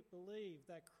we believe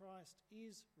that Christ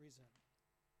is risen,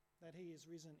 that he is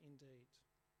risen indeed?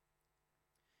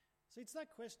 See, it's that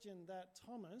question that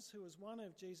Thomas, who was one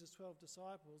of Jesus' 12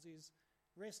 disciples, is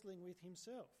wrestling with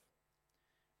himself.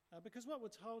 Because what we're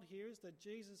told here is that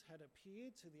Jesus had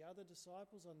appeared to the other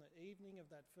disciples on the evening of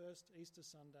that first Easter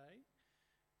Sunday,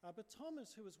 but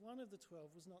Thomas, who was one of the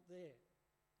 12, was not there.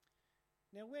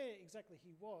 Now, where exactly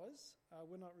he was,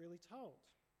 we're not really told.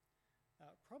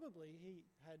 Probably he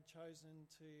had chosen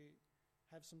to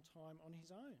have some time on his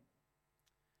own.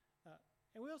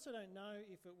 And we also don't know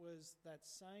if it was that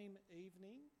same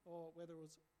evening or whether it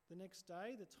was the next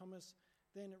day that Thomas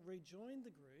then rejoined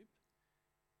the group.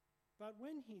 But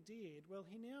when he did, well,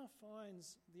 he now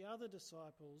finds the other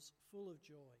disciples full of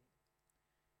joy.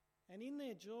 And in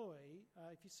their joy,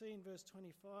 if you see in verse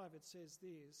 25, it says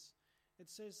this.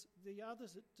 It says, the other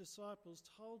disciples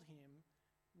told him,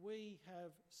 "We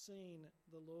have seen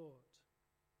the Lord."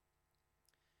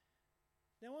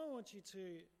 Now I want you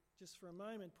to, just for a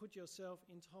moment, put yourself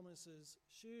in Thomas's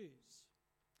shoes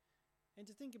and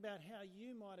to think about how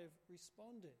you might have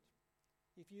responded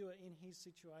if you were in his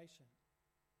situation.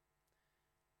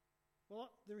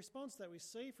 Well, the response that we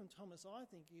see from Thomas, I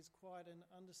think, is quite an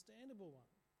understandable one.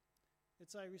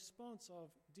 It's a response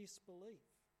of disbelief.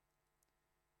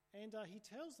 And he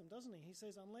tells them, doesn't he? He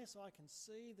says, unless I can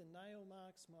see the nail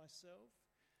marks myself,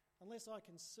 unless I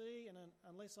can see and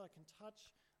unless I can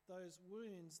touch those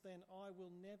wounds, then I will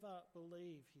never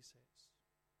believe, he says.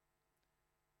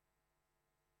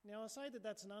 Now, I say that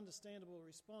that's an understandable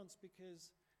response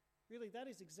because really that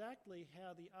is exactly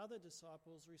how the other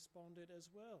disciples responded as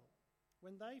well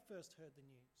when they first heard the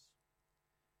news.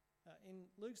 In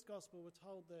Luke's Gospel, we're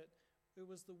told that it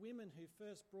was the women who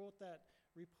first brought that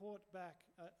report back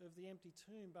of the empty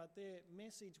tomb, but their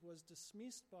message was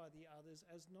dismissed by the others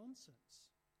as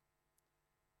nonsense.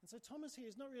 And so Thomas here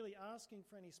is not really asking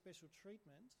for any special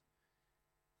treatment.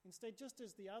 Instead, just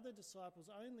as the other disciples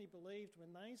only believed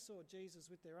when they saw Jesus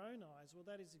with their own eyes, well,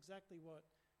 that is exactly what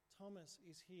Thomas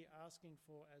is here asking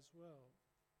for as well.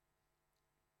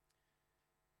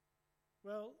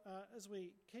 Well, as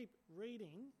we keep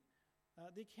reading,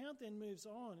 the account then moves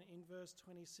on in verse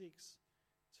 26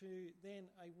 to then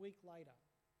a week later.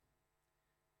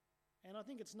 And I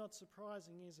think it's not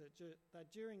surprising, is it,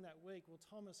 that during that week, well,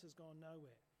 Thomas has gone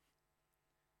nowhere.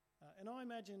 And I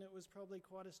imagine it was probably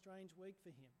quite a strange week for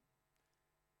him.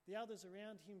 The others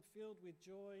around him filled with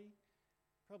joy,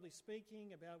 probably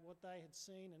speaking about what they had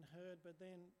seen and heard, but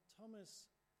then Thomas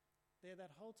there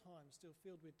that whole time still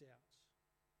filled with doubt.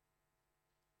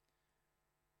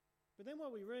 But then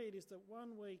what we read is that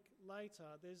 1 week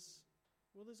later, there's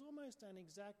almost an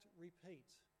exact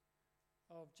repeat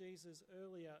of Jesus'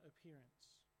 earlier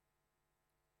appearance.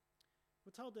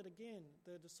 We're told that again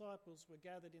the disciples were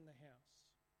gathered in the house.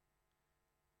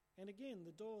 And again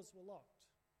the doors were locked.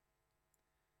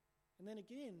 And then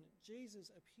again Jesus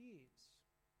appears.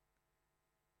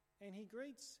 And he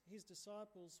greets his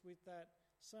disciples with that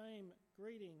same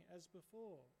greeting as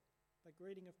before, the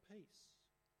greeting of peace.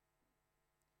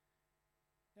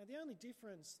 Now, the only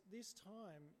difference this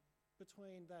time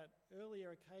between that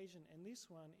earlier occasion and this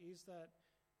one is that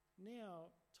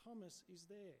now Thomas is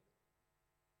there.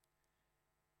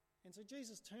 And so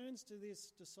Jesus turns to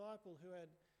this disciple who had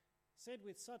said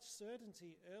with such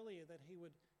certainty earlier that he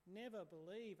would never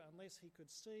believe unless he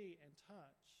could see and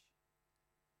touch.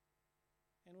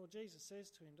 And what Jesus says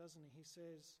to him, doesn't he?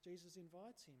 Jesus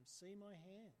invites him, see my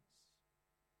hands,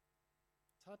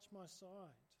 touch my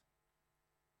side,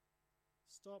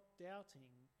 stop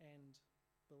doubting and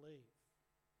believe.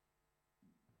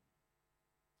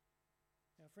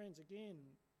 Now, friends, again,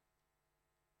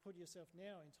 put yourself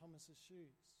now in Thomas's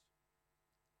shoes.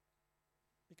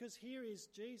 Because here is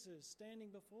Jesus standing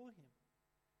before him.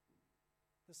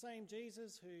 The same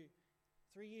Jesus who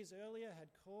 3 years earlier had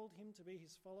called him to be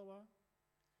his follower.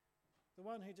 The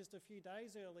one who just a few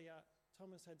days earlier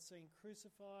Thomas had seen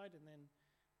crucified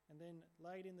and then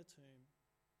laid in the tomb.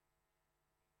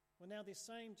 Well, now this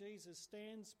same Jesus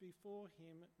stands before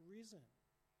him risen.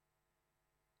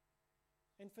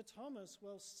 And for Thomas,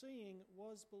 well, seeing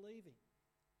was believing.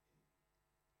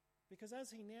 Because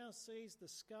as he now sees the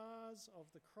scars of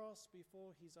the cross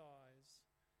before his eyes,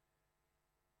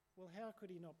 well, how could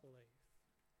he not believe?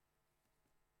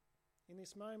 In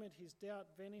this moment, his doubt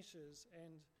vanishes,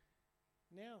 and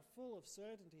now full of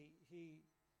certainty, he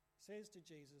says to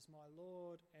Jesus, my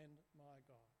Lord and my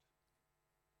God.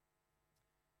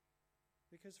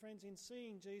 Because, friends, in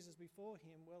seeing Jesus before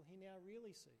him, well, he now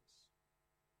really sees.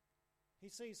 He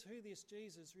sees who this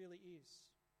Jesus really is.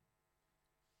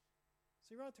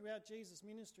 See, right throughout Jesus'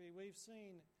 ministry, we've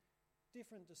seen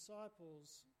different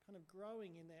disciples kind of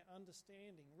growing in their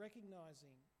understanding,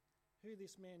 recognising who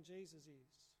this man Jesus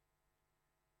is.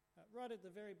 Right at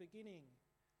the very beginning,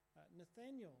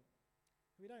 Nathanael,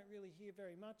 who we don't really hear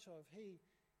very much of, he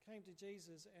came to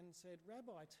Jesus and said,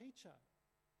 Rabbi, teacher,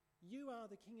 you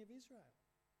are the King of Israel.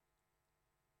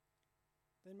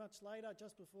 Then much later,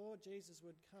 just before Jesus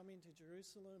would come into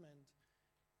Jerusalem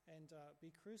and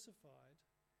be crucified,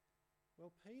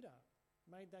 well, Peter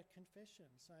made that confession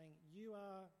saying, you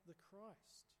are the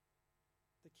Christ,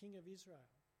 the King of Israel.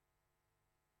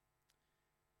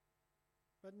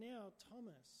 But now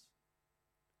Thomas,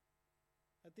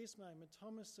 at this moment,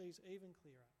 Thomas sees even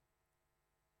clearer.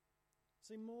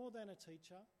 See, more than a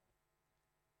teacher,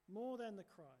 more than the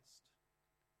Christ,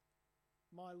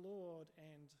 my Lord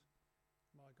and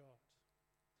my God.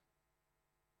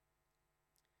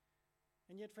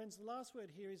 And yet, friends, the last word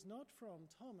here is not from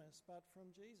Thomas, but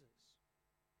from Jesus.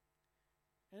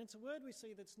 And it's a word we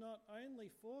see that's not only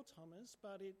for Thomas,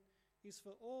 but it is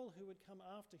for all who would come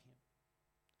after him.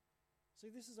 See,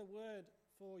 this is a word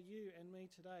for you and me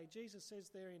today. Jesus says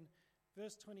there in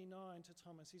verse 29 to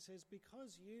Thomas, he says,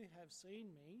 because you have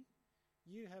seen me,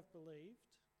 you have believed.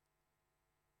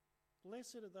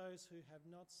 Blessed are those who have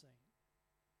not seen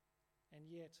and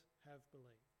yet have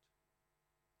believed.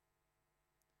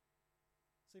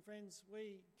 See, friends,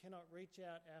 we cannot reach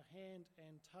out our hand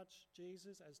and touch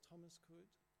Jesus as Thomas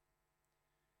could.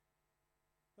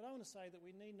 But I want to say that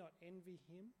we need not envy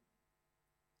him,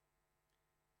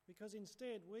 because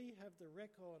instead we have the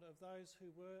record of those who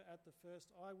were at the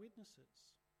first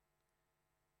eyewitnesses.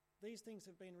 These things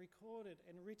have been recorded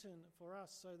and written for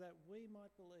us so that we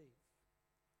might believe.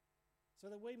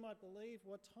 So that we might believe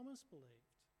what Thomas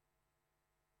believed.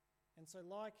 And so,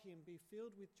 like him, be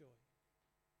filled with joy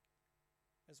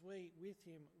as we, with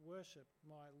him, worship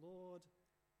my Lord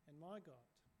and my God,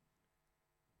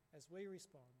 as we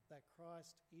respond that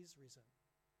Christ is risen.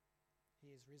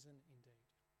 He is risen indeed.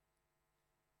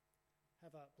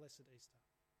 Have a blessed Easter.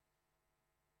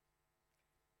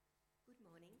 Good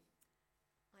morning.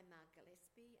 I'm Mark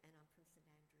Gillespie and I'm from St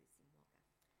Andrews in Wagga.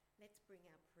 Let's bring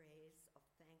our prayers of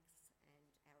thanks and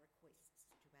our requests to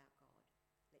our God.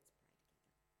 Let's pray together.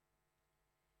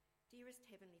 Dearest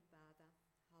Heavenly Father,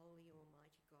 Holy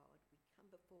Almighty God, we come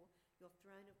before your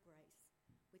throne of grace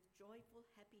with joyful,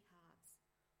 happy hearts,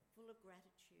 full of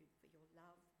gratitude for your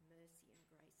love, mercy and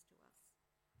grace to us.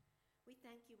 We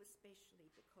thank you especially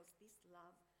because this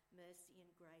love, mercy and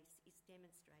grace is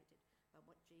demonstrated by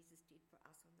what Jesus did for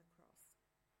us on the cross,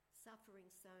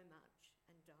 suffering so much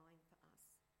and dying for us,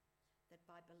 that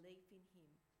by belief in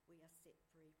him we are set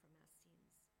free from our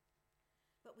sins.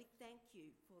 But we thank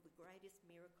you for the greatest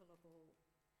miracle of all.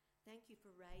 Thank you for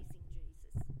raising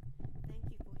Jesus. Thank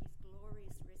you for his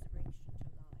glorious resurrection to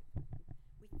life.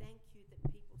 We thank you that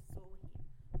people saw him,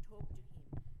 talked to him,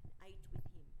 and ate with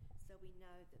him, so we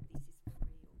know that this is for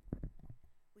real.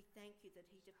 We thank you that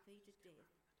he defeated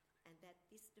death, and that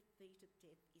this defeat of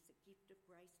death is a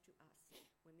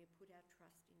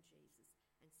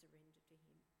and surrender to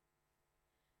him.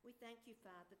 We thank you,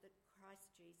 Father, that Christ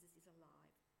Jesus is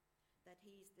alive, that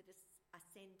he is the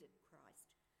ascended Christ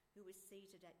who is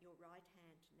seated at your right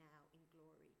hand now in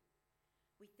glory.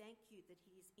 We thank you that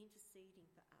he is interceding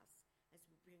for us as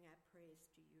we bring our prayers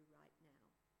to you right now.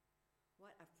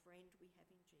 What a friend we have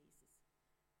in Jesus.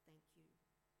 Thank you.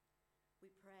 We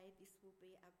pray this will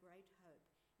be our great hope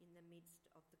in the midst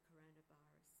of the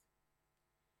coronavirus.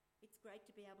 It's great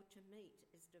to be able to meet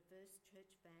as diverse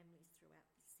church families throughout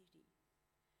the city.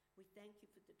 We thank you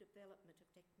for the development of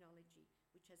technology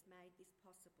which has made this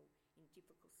possible in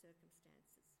difficult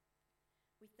circumstances.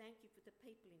 We thank you for the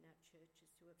people in our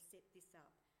churches who have set this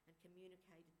up and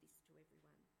communicated this to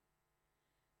everyone.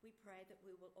 We pray that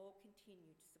we will all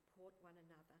continue to support one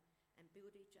another and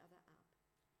build each other up.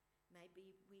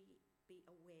 Maybe we be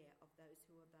aware of those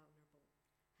who are vulnerable,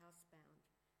 housebound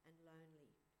and lonely,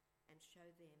 and show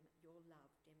them your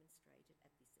love demonstrated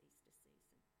at this Easter season.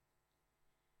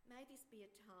 May this be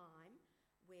a time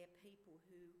where people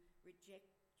who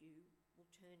reject you will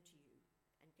turn to you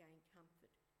and gain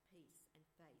comfort, peace and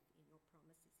faith in your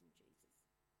promises in Jesus.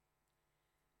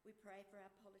 We pray for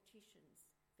our politicians,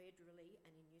 federally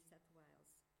and in New South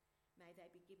Wales. May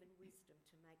they be given wisdom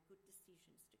to make good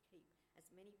decisions to keep as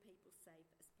many people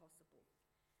safe as possible.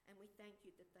 And we thank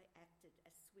you that they acted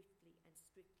as swiftly and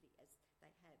strictly as they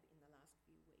have in the last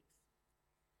few weeks.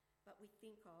 But we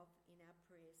think of, in our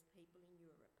prayers, people in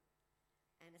Europe,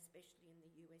 and especially in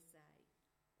the USA,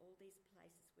 all these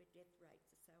places where death rates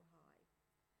are so high.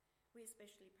 We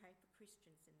especially pray for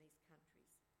Christians in these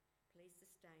countries. Please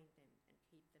sustain them and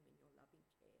keep them in your loving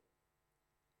care.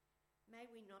 May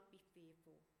we not be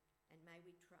fearful, and may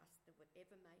we trust that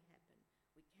whatever may happen,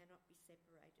 we cannot be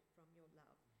separated from your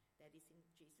love that is in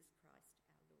Jesus Christ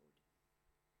our Lord.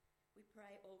 We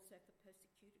pray also for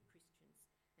persecuted Christians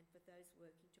and for those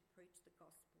working to preach the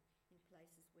gospel in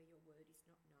places where your word is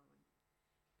not known.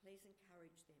 Please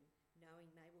encourage them, knowing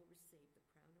they will receive the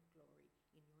crown of glory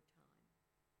in your time.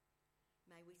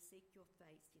 May we seek your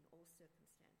face in all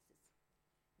circumstances.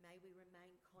 May we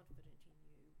remain confident in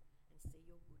you and see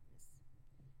your goodness.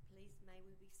 Please may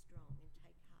we be strong and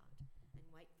take heart and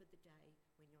wait for the day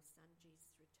when your Son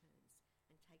Jesus returns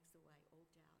and takes away all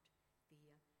doubt,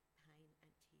 fear, pain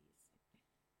and tears.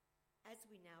 As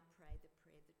we now pray the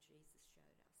prayer that Jesus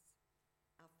showed us,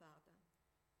 our Father,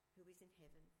 who is in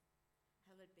heaven,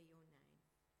 hallowed be your name.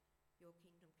 Your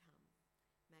kingdom come.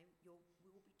 May your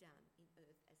will be done in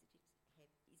earth as it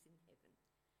is in heaven.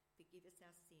 Forgive us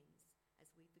our sins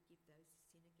as we forgive those who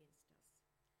sin against us,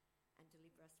 and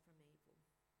deliver us from evil.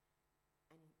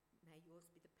 And may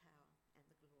yours be the power and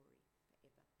the glory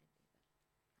forever and ever.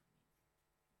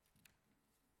 Amen.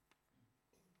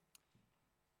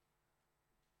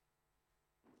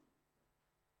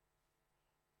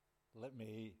 Let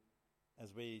me,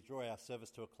 as we draw our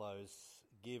service to a close,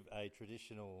 give a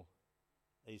traditional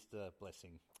Easter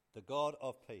blessing. The God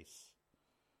of peace,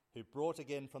 who brought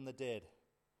again from the dead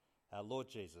our Lord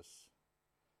Jesus,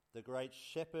 the great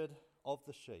shepherd of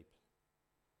the sheep,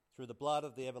 through the blood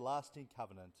of the everlasting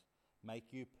covenant,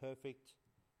 make you perfect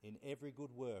in every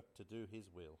good work to do his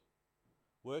will,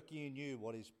 working in you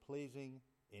what is pleasing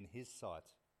in his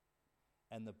sight.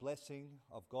 And the blessing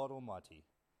of God Almighty,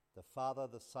 the Father,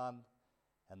 the Son,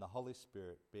 and the Holy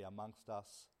Spirit be amongst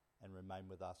us and remain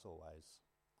with us always.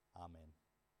 Amen.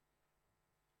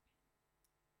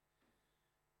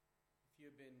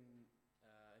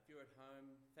 If you're at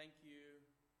home, thank you.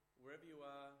 Wherever you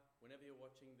are, whenever you're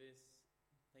watching this,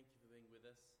 thank you for being with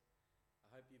us.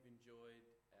 I hope you've enjoyed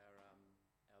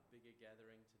our bigger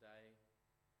gathering today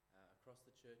across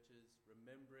the churches,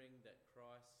 remembering that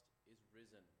Christ is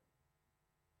risen.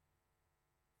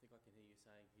 I think I can hear you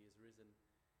saying he is risen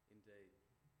indeed.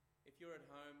 If you're at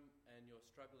home and you're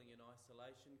struggling in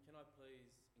isolation, can I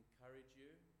please encourage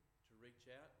you to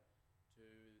reach out to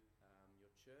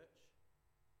your church,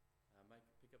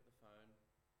 pick up the phone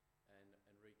and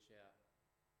reach out.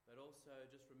 But also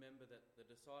just remember that the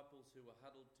disciples who were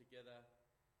huddled together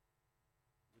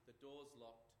with the doors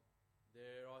locked,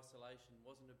 their isolation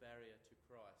wasn't a barrier to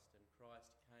Christ, and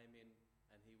Christ came in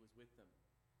and he was with them.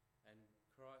 And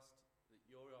Christ,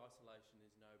 your isolation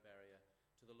is no barrier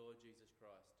to the Lord Jesus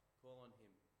Christ. Call on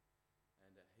him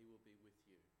and he will be with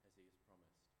you as he has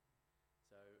promised.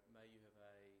 So may you have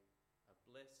a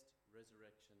blessed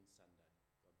Resurrection Sunday.